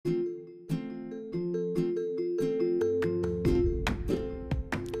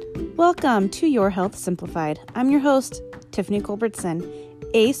Welcome to Your Health Simplified. I'm your host, Tiffany Culbertson,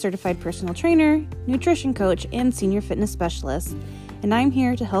 a certified personal trainer, nutrition coach, and senior fitness specialist. And I'm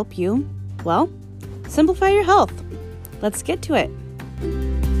here to help you, simplify your health. Let's get to it.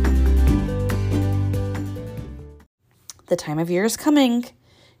 The time of year is coming.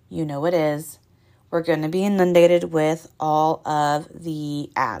 You know it is. We're going to be inundated with all of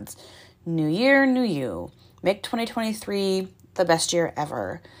the ads. New year, new you. Make 2023 the best year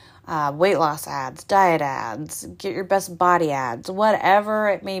ever. Weight loss ads, diet ads, get your best body ads, whatever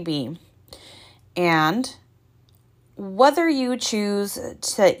it may be. And whether you choose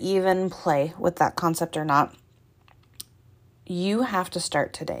to even play with that concept or not, you have to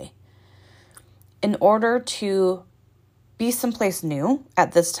start today. In order to be someplace new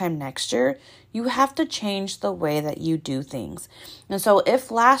at this time next year, you have to change the way that you do things. And so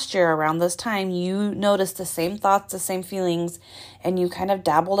if last year around this time you noticed the same thoughts, the same feelings, and you kind of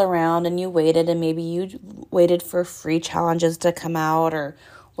dabbled around and you waited, and maybe you waited for free challenges to come out or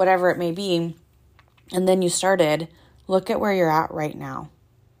whatever it may be, and then you started, look at where you're at right now.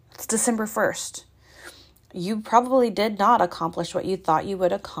 It's December 1st. You probably did not accomplish what you thought you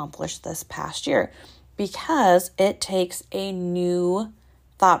would accomplish this past year, because it takes a new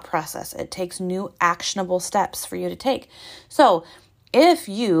thought process. It takes new actionable steps for you to take. So if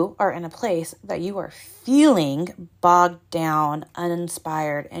you are in a place that you are feeling bogged down,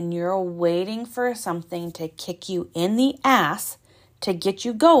 uninspired, and you're waiting for something to kick you in the ass to get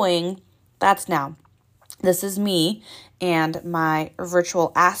you going, that's now. This is me and my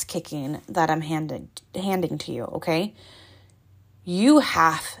virtual ass kicking that I'm handing to you, okay? You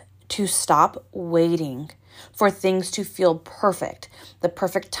have to stop waiting for things to feel perfect. The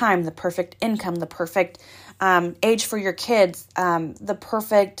perfect time, the perfect income, the perfect age for your kids, the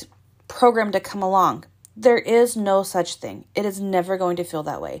perfect program to come along. There is no such thing. It is never going to feel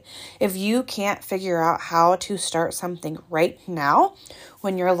that way. If you can't figure out how to start something right now,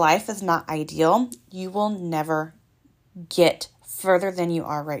 when your life is not ideal, you will never get further than you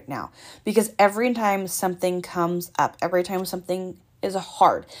are right now. Because every time something comes up, every time something is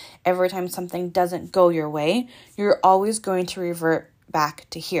hard, every time something doesn't go your way, you're always going to revert back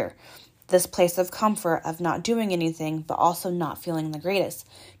to here. This place of comfort of not doing anything, but also not feeling the greatest,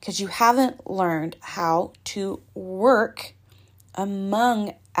 because you haven't learned how to work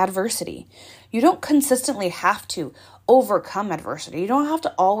among adversity. You don't consistently have to overcome adversity. You don't have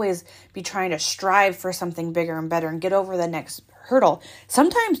to always be trying to strive for something bigger and better and get over the next hurdle.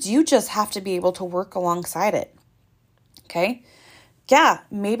 Sometimes you just have to be able to work alongside it. Okay? Yeah,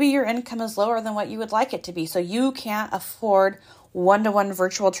 maybe your income is lower than what you would like it to be, so you can't afford one-to-one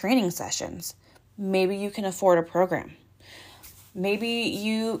virtual training sessions. Maybe you can afford a program. Maybe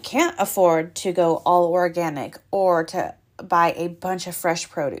you can't afford to go all organic or to buy a bunch of fresh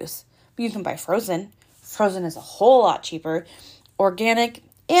produce. But you can buy frozen. Frozen is a whole lot cheaper. Organic,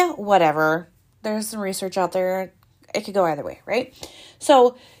 whatever. There's some research out there. It could go either way, right?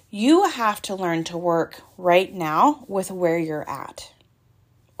 So you have to learn to work right now with where you're at,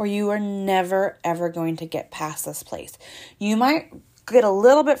 or you are never, ever going to get past this place. You might get a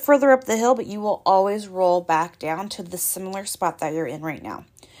little bit further up the hill, but you will always roll back down to the similar spot that you're in right now.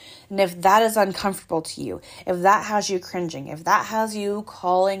 And if that is uncomfortable to you, if that has you cringing, if that has you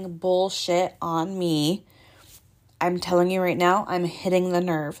calling bullshit on me, I'm telling you right now, I'm hitting the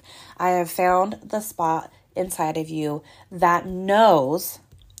nerve. I have found the spot inside of you that knows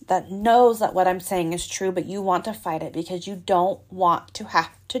that what I'm saying is true, but you want to fight it because you don't want to have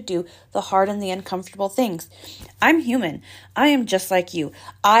to do the hard and the uncomfortable things. I'm human. I am just like you.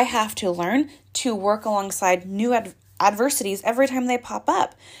 I have to learn to work alongside new adversities every time they pop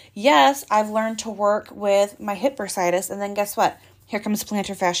up. Yes, I've learned to work with my hip bursitis, and then guess what? Here comes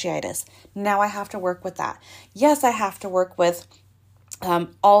plantar fasciitis. Now I have to work with that. Yes, I have to work with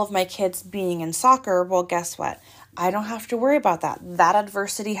all of my kids being in soccer. Well, guess what? I don't have to worry about that. That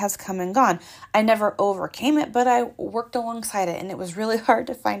adversity has come and gone. I never overcame it, but I worked alongside it, and it was really hard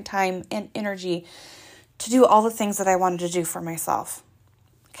to find time and energy to do all the things that I wanted to do for myself.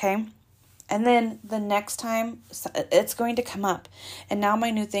 Okay? And then the next time, it's going to come up. And now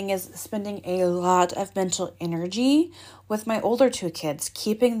my new thing is spending a lot of mental energy with my older two kids,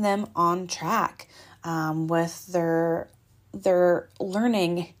 keeping them on track with their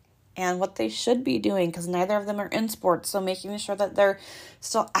learning and what they should be doing, because neither of them are in sports. So making sure that they're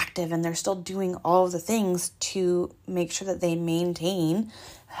still active and they're still doing all of the things to make sure that they maintain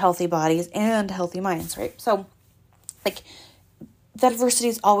healthy bodies and healthy minds, right? So the adversity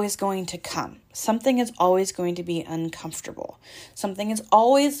is always going to come. Something is always going to be uncomfortable. Something is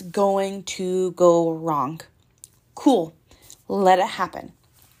always going to go wrong. Cool. Let it happen.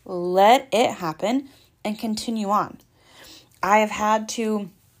 Let it happen and continue on. I have had to,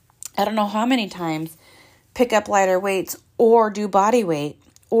 I don't know how many times, pick up lighter weights or do body weight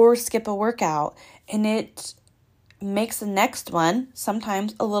or skip a workout. And it makes the next one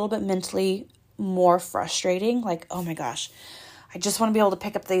sometimes a little bit mentally more frustrating. Like, oh my gosh, I just want to be able to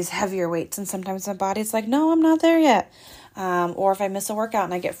pick up these heavier weights. And sometimes my body's like, no, I'm not there yet. Or if I miss a workout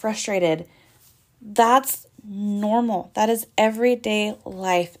and I get frustrated, that's normal. That is everyday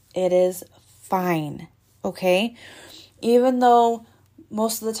life. It is fine. Okay. Even though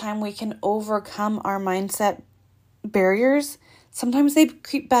most of the time we can overcome our mindset barriers, sometimes they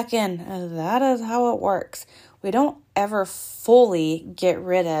creep back in. That is how it works. We don't ever fully get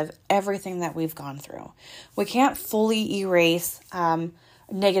rid of everything that we've gone through. We can't fully erase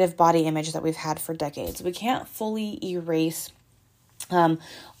negative body image that we've had for decades. We can't fully erase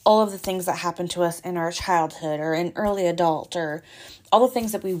all of the things that happened to us in our childhood or in early adult, or all the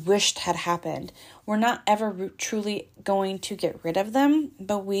things that we wished had happened. We're not ever truly going to get rid of them,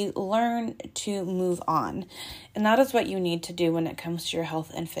 but we learn to move on. And that is what you need to do when it comes to your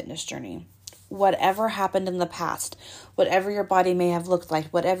health and fitness journey. Whatever happened in the past, whatever your body may have looked like,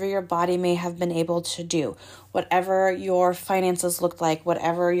 whatever your body may have been able to do, whatever your finances looked like,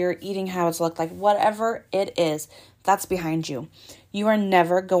 whatever your eating habits look like, whatever it is, that's behind you. You are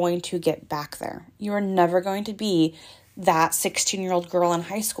never going to get back there. You are never going to be that 16-year-old girl in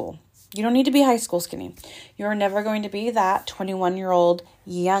high school. You don't need to be high school skinny. You're never going to be that 21-year-old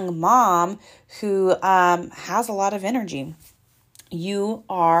young mom who has a lot of energy. You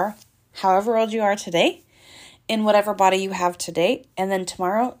are however old you are today, in whatever body you have today, and then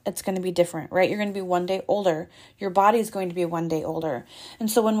tomorrow it's going to be different, right? You're going to be one day older. Your body is going to be one day older.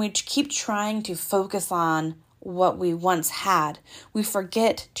 And so when we keep trying to focus on what we once had, we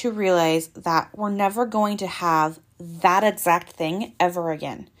forget to realize that we're never going to have that exact thing ever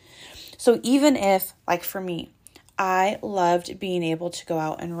again. So even if, like for me, I loved being able to go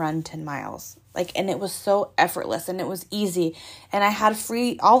out and run 10 miles. And it was so effortless and it was easy. And I had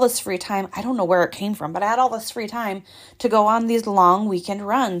all this free time. I don't know where it came from, but I had all this free time to go on these long weekend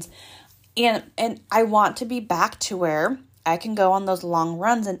runs. And I want to be back to where I can go on those long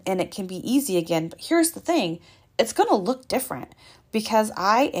runs and it can be easy again. But here's the thing. It's going to look different because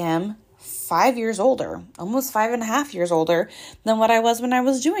I am 5 years older, almost 5.5 years older than what I was when I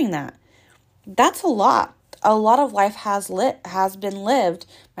was doing that. That's a lot. A lot of life has been lived.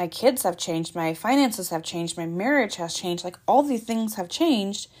 My kids have changed. My finances have changed. My marriage has changed. All these things have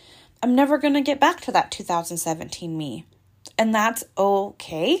changed. I'm never going to get back to that 2017 me. And that's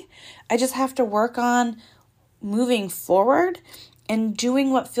okay. I just have to work on moving forward and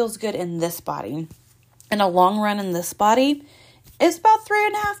doing what feels good in this body. And a long run in this body is about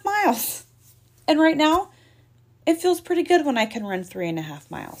 3.5 miles. And right now, it feels pretty good when I can run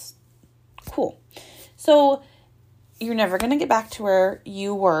 3.5 miles. Cool. So you're never going to get back to where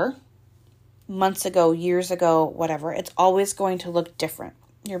you were months ago, years ago, whatever. It's always going to look different.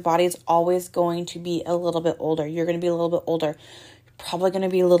 Your body is always going to be a little bit older. You're going to be a little bit older. You're probably going to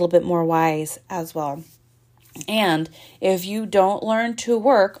be a little bit more wise as well. And if you don't learn to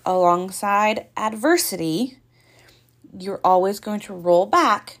work alongside adversity, you're always going to roll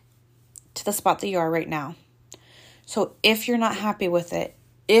back to the spot that you are right now. So if you're not happy with it,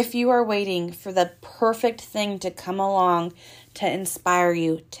 if you are waiting for the perfect thing to come along to inspire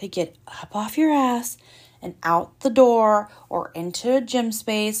you to get up off your ass and out the door or into a gym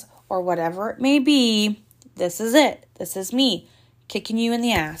space or whatever it may be, this is it. This is me kicking you in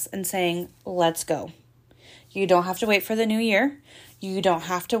the ass and saying, let's go. You don't have to wait for the new year. You don't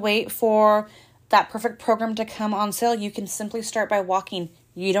have to wait for that perfect program to come on sale. You can simply start by walking.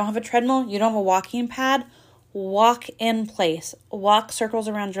 You don't have a treadmill. You don't have a walking pad. Walk in place. Walk circles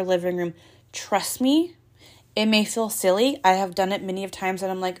around your living room. Trust me, it may feel silly. I have done it many of times and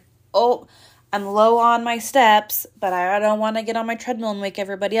I'm like, oh, I'm low on my steps, but I don't want to get on my treadmill and wake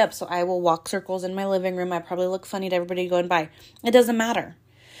everybody up. So I will walk circles in my living room. I probably look funny to everybody going by. It doesn't matter.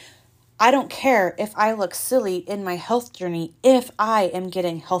 I don't care if I look silly in my health journey if I am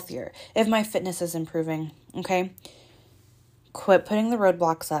getting healthier, if my fitness is improving, okay? Quit putting the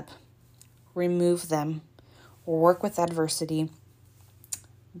roadblocks up. Remove them. Work with adversity.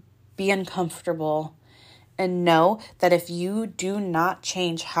 Be uncomfortable. And know that if you do not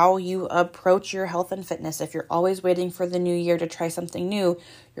change how you approach your health and fitness, if you're always waiting for the new year to try something new,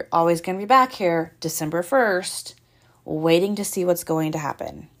 you're always going to be back here December 1st, waiting to see what's going to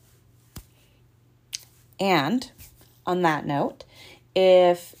happen. And on that note,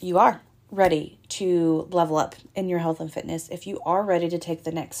 if you are ready to level up in your health and fitness, if you are ready to take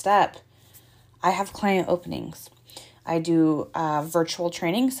the next step, I have client openings. I do virtual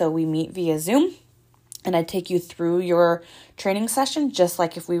training, so we meet via Zoom, and I take you through your training session just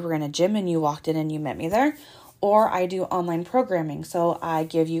like if we were in a gym and you walked in and you met me there. Or I do online programming, so I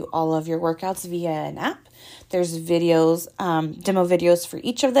give you all of your workouts via an app. There's videos, demo videos for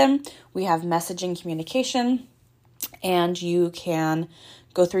each of them. We have messaging communication, and you can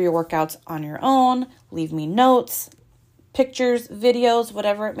go through your workouts on your own, leave me notes, pictures, videos,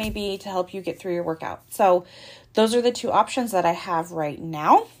 whatever it may be to help you get through your workout. So those are the two options that I have right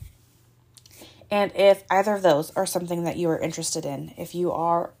now. And if either of those are something that you are interested in, if you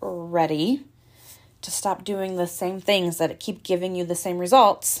are ready to stop doing the same things that keep giving you the same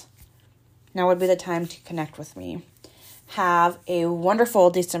results, now would be the time to connect with me. Have a wonderful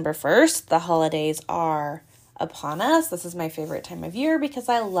December 1st. The holidays are upon us. This is my favorite time of year because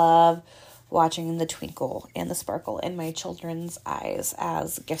I love watching the twinkle and the sparkle in my children's eyes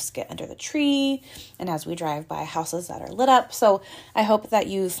as gifts get under the tree and as we drive by houses that are lit up. So I hope that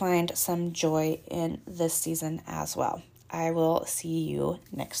you find some joy in this season as well. I will see you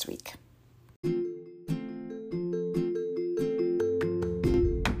next week.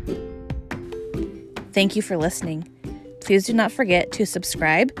 Thank you for listening. Please do not forget to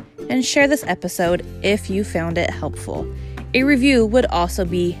subscribe and share this episode if you found it helpful. A review would also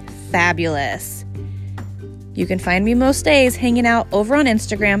be fabulous. You can find me most days hanging out over on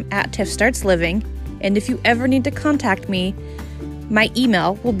Instagram at Tiff Starts Living, and if you ever need to contact me, my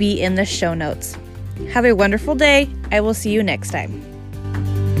email will be in the show notes. Have a wonderful day. I will see you next time.